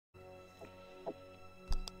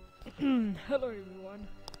Hello everyone,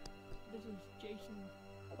 this is Jason.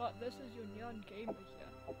 This is your Neon Gamer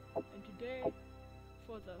here, and today,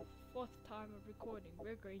 for the 4th time of recording,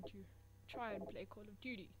 we're going to try and play Call of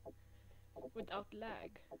Duty without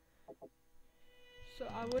lag. So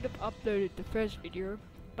I would have uploaded the first video,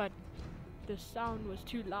 but the sound was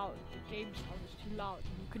too loud, the game sound was too loud,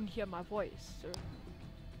 and you couldn't hear my voice, so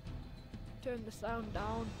turn the sound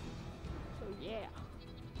down. So yeah.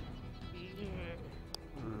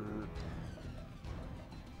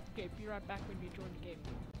 Okay, be right back when you join the game.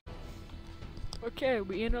 Okay,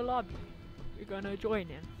 we're in a lobby. We're gonna join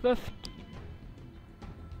in 50.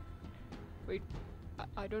 Wait,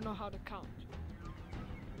 I don't know how to count.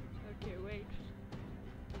 Okay, wait.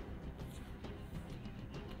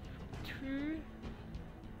 2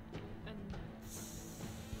 and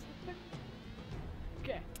 7.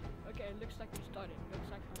 Okay, it looks like we started.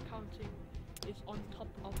 Looks like my counting is on top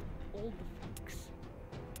of all the facts.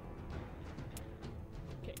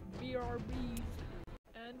 Okay, BRBs,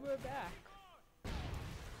 and we're back.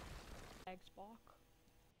 Spark.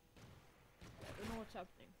 I don't know what's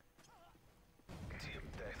happening. Team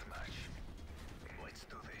deathmatch. Let's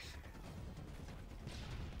do this.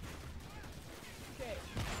 Okay.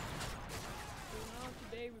 So now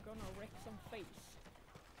today we're gonna wreck some face.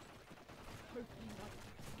 Hopefully not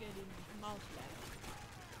getting mouse lag.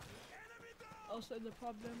 Also the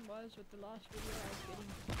problem was with the last video I was getting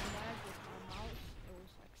lag with my mouse. It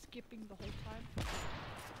was like skipping the whole time.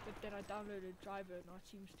 But then I downloaded driver and now it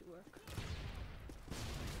seems to work.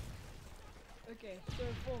 Okay, so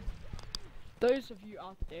for those of you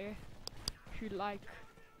out there who like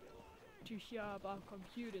to hear about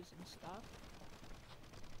computers and stuff,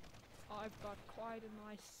 I've got quite a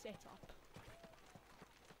nice setup.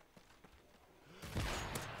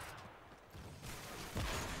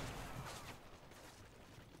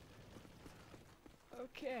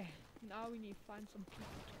 Okay, now we need to find some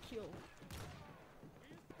people to kill.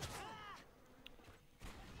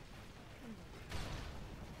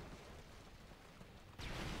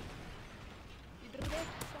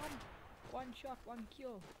 One shot, one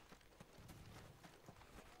kill.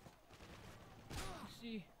 You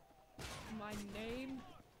see, my name,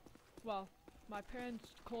 well, my parents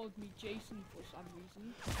called me Jason for some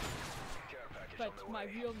reason, but my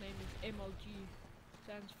real name is MLG,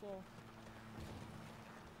 stands for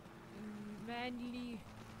Manly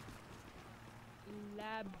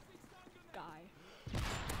Lab Guy.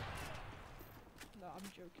 No, I'm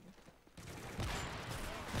joking.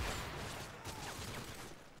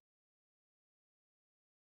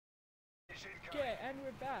 Okay, and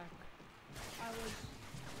we're back. I was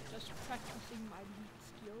just practicing my lead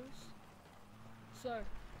skills. So,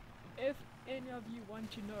 if any of you want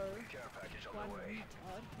to know one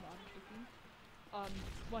retard, no, I'm joking,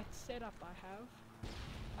 what setup I have,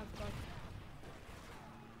 I've got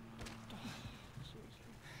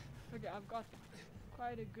seriously. Okay, I've got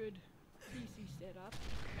quite a good PC setup.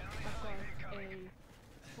 I've got a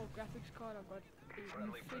full graphics card, I've got a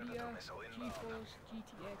Nvidia GeForce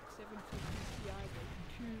GTX 750 Ti version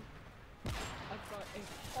 2. I've got a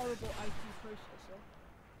horrible i3 processor.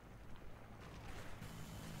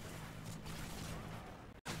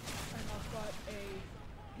 And I've got a,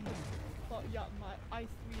 well, yeah, my i3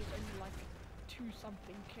 is only like 2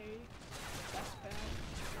 something K. That's bad.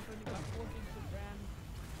 I've only got 4 gigs of RAM.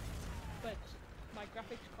 But my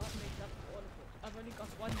graphics card makes up for all of it. I've only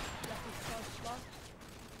got 1 graphics card slot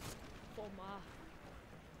for my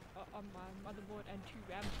on my motherboard and 2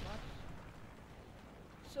 RAM slots.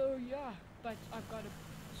 So yeah, but I've got a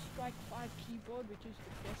Strike 5 keyboard, which is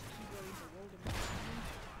the best keyboard in the world in my opinion.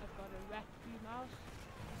 I've got a Rat3 mouse.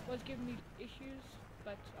 Was giving me issues,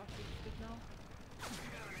 but I fixed it now.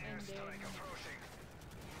 And then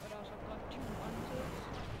what else? I've got 2 monitors.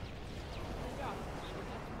 And yeah, so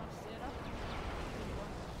that's my setup.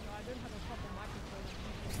 No, I don't have a proper microphone.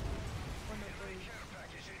 I'm using one of those,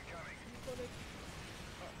 you call it?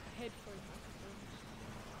 Headphone microphones.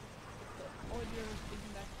 The audio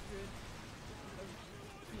isn't that good. Don't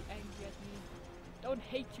be angry at me. Don't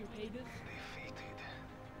hate you haters. Defeated,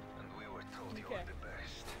 and we were told you Okay. were the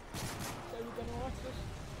best. So we're gonna watch this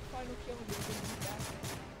final kill and we're gonna be back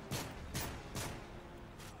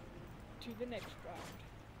to the next round.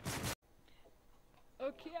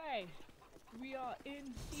 Okay, we are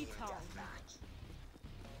in C-Town.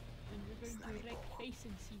 And we're going to wreck face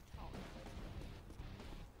in C-Town.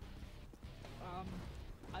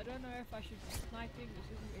 I don't know if I should be sniping. This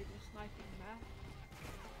isn't really a sniping map,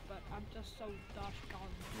 but I'm just so gosh darn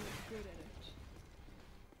good at it.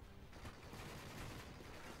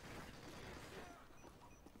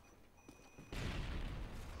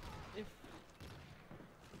 If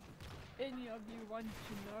any of you want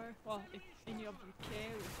to know, well, if any of you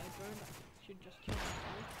care, if I don't, I should just kill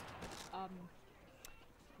myself.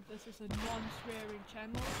 This is a non-swearing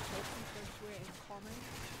channel, so please don't swear in comments.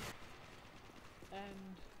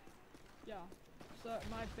 And yeah, so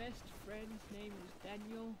my best friend's name is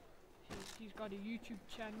Daniel. He's got a YouTube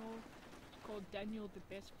channel. It's called Daniel the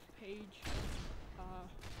Best Page.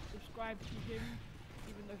 Subscribe to him,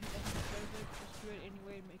 even though he doesn't deserve it. Just do it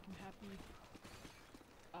anyway and make him happy.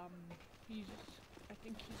 I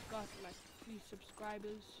think he's got like 3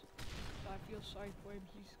 subscribers, so I feel sorry for him.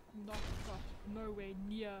 He's not got nowhere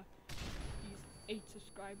near these 8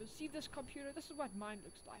 subscribers. See this computer? This is what mine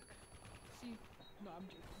looks like. See? No, I'm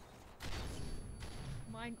joking.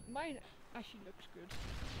 Mine actually looks good.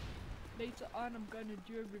 Later on, I'm gonna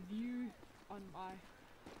do a review on my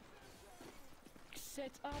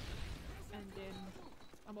setup, and then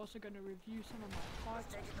I'm also gonna review some of my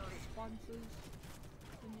parts, sponsors,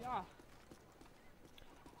 and yeah.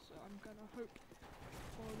 So I'm gonna hope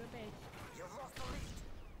for the best.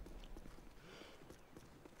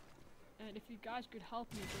 And if you guys could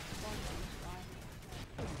help me get sponsors,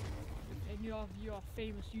 if any of you are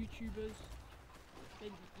famous YouTubers,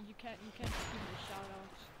 then you can give me a shout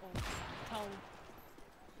out, or tell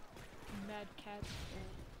Mad Cat or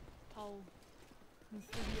tell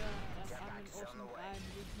Mw3 that I'm an awesome guy and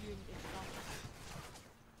reviewing their stuff.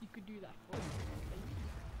 You could do that for me. Thank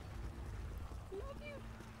you. Love you.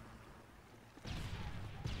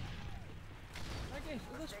 Okay, so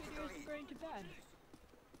this video isn't going to bad.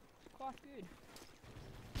 It's quite good.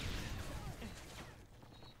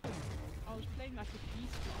 I was playing like a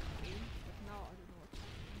beast last game, but now I don't know what's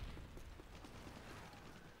happening.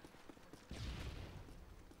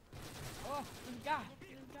 Oh, there's a guy!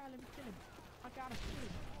 Let me kill him. I gotta kill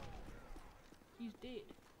him. He's dead.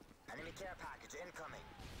 Enemy care package incoming.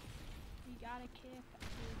 We got a care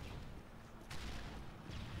package.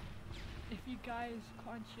 If you guys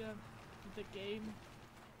can't hear the game,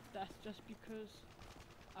 that's just because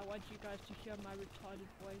I want you guys to hear my retarded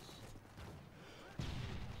voice.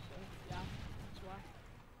 So yeah, that's why.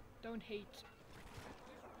 Don't hate.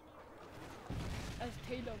 As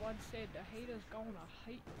Taylor once said, the haters gonna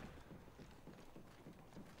hate.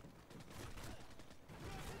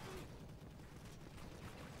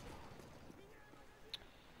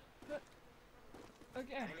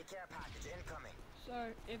 Okay. Enemy care package incoming.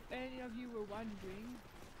 So, if any of you were wondering,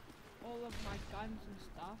 all of my guns and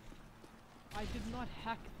stuff, I did not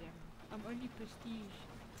hack them. I'm only prestige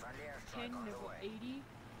 10 level 80.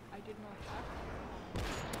 I did not hack.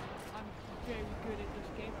 I'm very good at this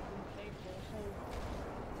game. I've been playing for a whole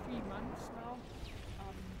 3 months now.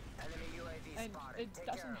 And it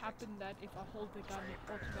doesn't happen that if I hold the gun, it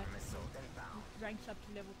automatically ranks up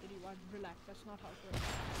to level 31. Relax, that's not how it works.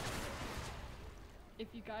 If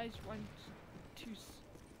you guys want to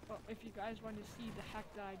see the hack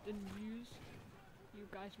that I didn't use, you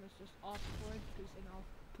guys must just ask for it, because then I'll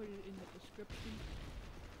put it in the description.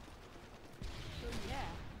 So yeah.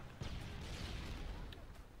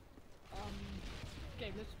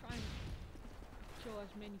 Okay, let's try and kill as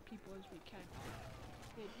many people as we can.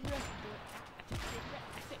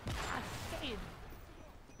 I said,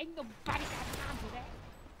 ain't nobody got time for that.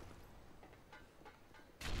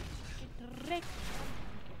 Get wrecked. Okay.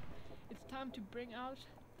 It's time to bring out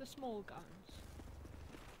the small guns.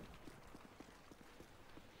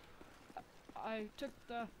 I took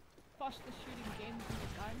the fastest shooting games in the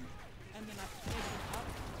gun, and then I sped them up.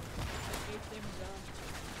 I gave them the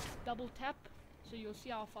double tap, so you'll see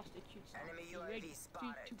how fast it shoots. Enemy You UAV ready? 3,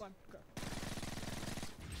 spotted. 2, 1, go.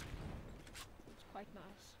 It's quite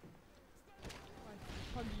nice.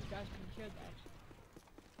 Probably you guys can hear that.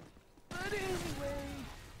 But anyway,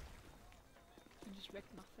 you just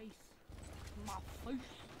wrecked my face. My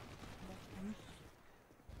face. My face.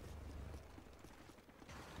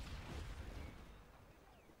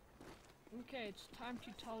 Okay, it's time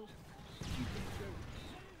to tell stupid jokes.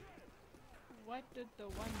 What did the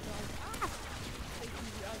one dog say to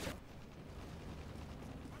the other?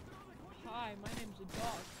 Hi, my name's a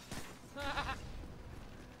dog.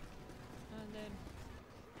 And then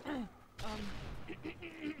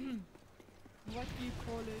what do you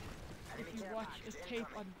call it if you watch a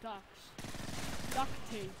tape on ducks? Duct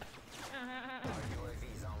tape.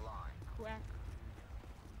 UAVs online. Quack.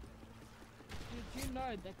 Did you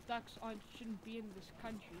know that ducks shouldn't be in this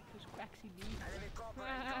country because quacks illegal? Enemy copper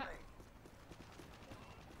incoming.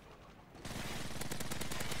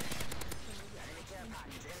 Enemy care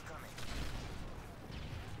package incoming.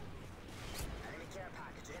 Enemy care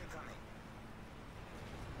package incoming.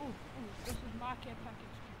 Ooh, this is my care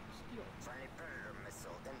package to steal. Friendly predator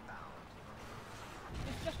missile inbound.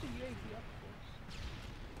 It's just a UAV,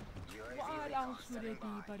 What else would it be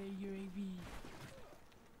but a UAV?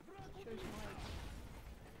 Shows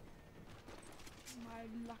my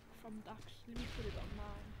luck from ducks. Let me put it on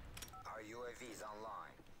mine. Our UAV's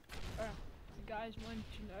online. You guys want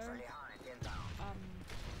to know? Friendly Hornet inbound.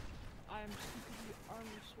 I am secretly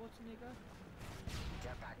Arnold Schwarzenegger.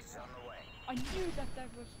 Care package on the way. I knew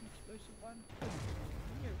that was an explosive one. I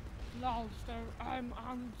knew. Lol, so I'm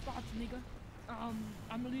Arnold Schwarzenegger.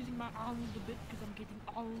 I'm losing my Arnold a bit because I'm getting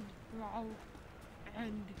old. Lol.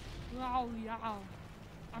 And lol, yeah.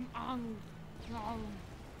 I'm Arnold. Lol.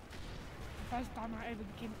 The first time I ever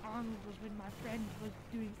became Arnold was when my friend was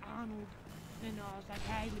doing Arnold. And I was like,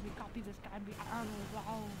 hey, let me copy this guy and be Arnold.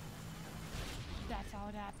 Lol. That's how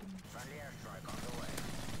it happened. Friendly airstrike on the way.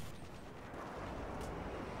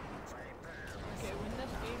 Friendly predator. Okay, when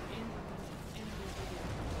this game ends, I'm gonna end the video.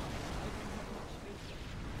 I don't have much space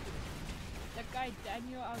left. That guy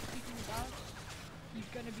Daniel I was speaking about, he's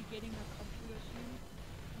gonna be getting a computer soon.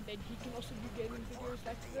 And then he can also be getting videos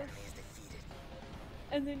like The this. enemy is defeated.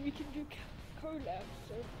 And then we can do collabs,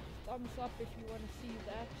 so thumbs up if you wanna see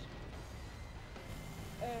that.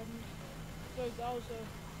 So that was a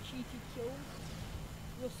cheaty kill.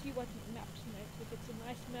 We'll see what maps next. If it's a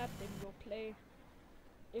nice map, then we'll play.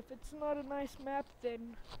 If it's not a nice map,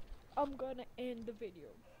 then I'm gonna end the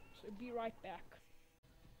video. So be right back.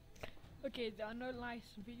 Okay, there are no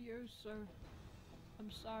nice videos, so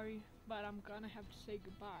I'm sorry, but I'm gonna have to say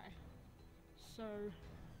goodbye. So,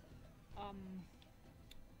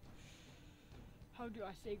 how do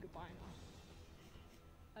I say goodbye now?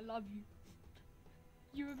 I love you.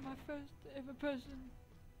 You were my first ever person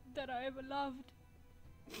that I ever loved.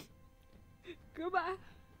 Goodbye.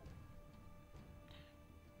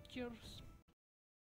 Cheers.